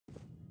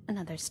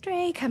Another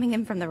stray coming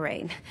in from the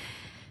rain.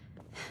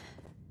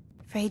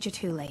 Afraid you're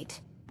too late.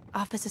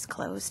 Office is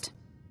closed.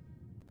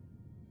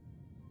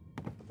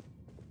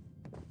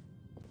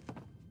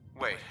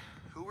 Wait,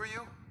 who are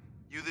you?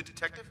 You the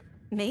detective?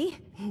 Me?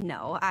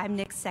 No, I'm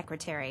Nick's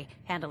secretary.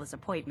 Handle his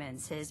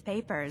appointments, his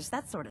papers,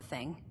 that sort of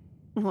thing.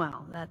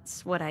 Well,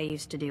 that's what I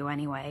used to do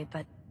anyway,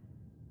 but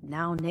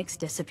now Nick's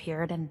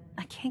disappeared and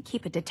I can't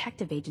keep a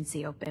detective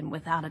agency open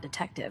without a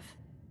detective.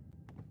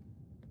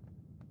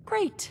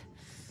 Great.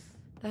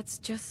 That's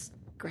just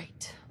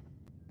great.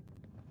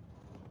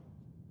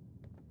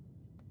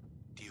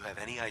 Do you have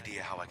any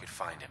idea how I could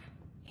find him?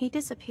 He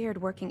disappeared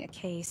working a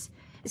case.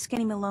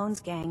 Skinny Malone's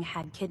gang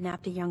had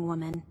kidnapped a young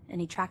woman, and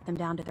he tracked them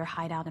down to their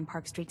hideout in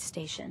Park Street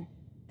Station.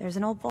 There's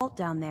an old vault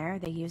down there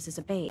they use as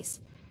a base.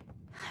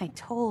 I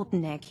told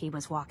Nick he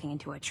was walking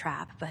into a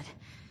trap, but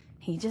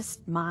he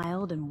just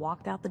smiled and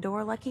walked out the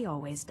door like he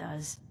always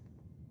does.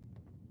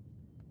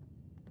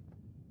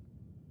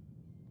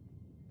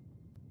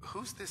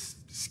 Who's this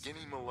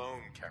Skinny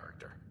Malone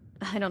character?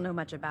 I don't know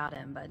much about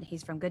him, but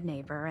he's from Good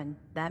Neighbor, and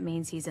that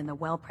means he's in the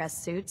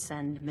well-pressed suits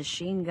and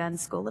machine gun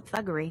school of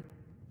thuggery.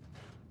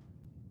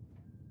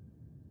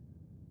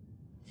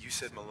 You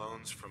said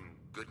Malone's from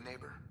Good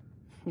Neighbor?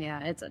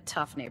 Yeah, it's a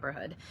tough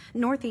neighborhood.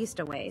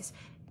 Northeast a ways.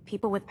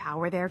 People with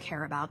power there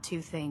care about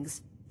two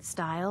things: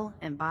 style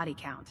and body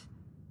count.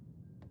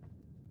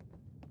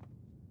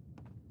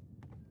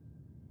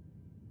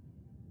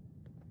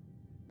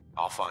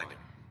 I'll find him.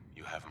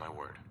 You have my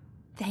word.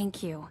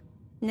 Thank you.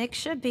 Nick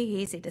should be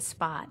easy to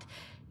spot.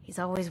 He's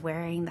always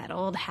wearing that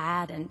old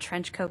hat and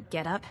trench coat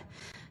getup.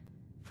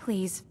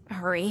 Please,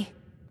 hurry.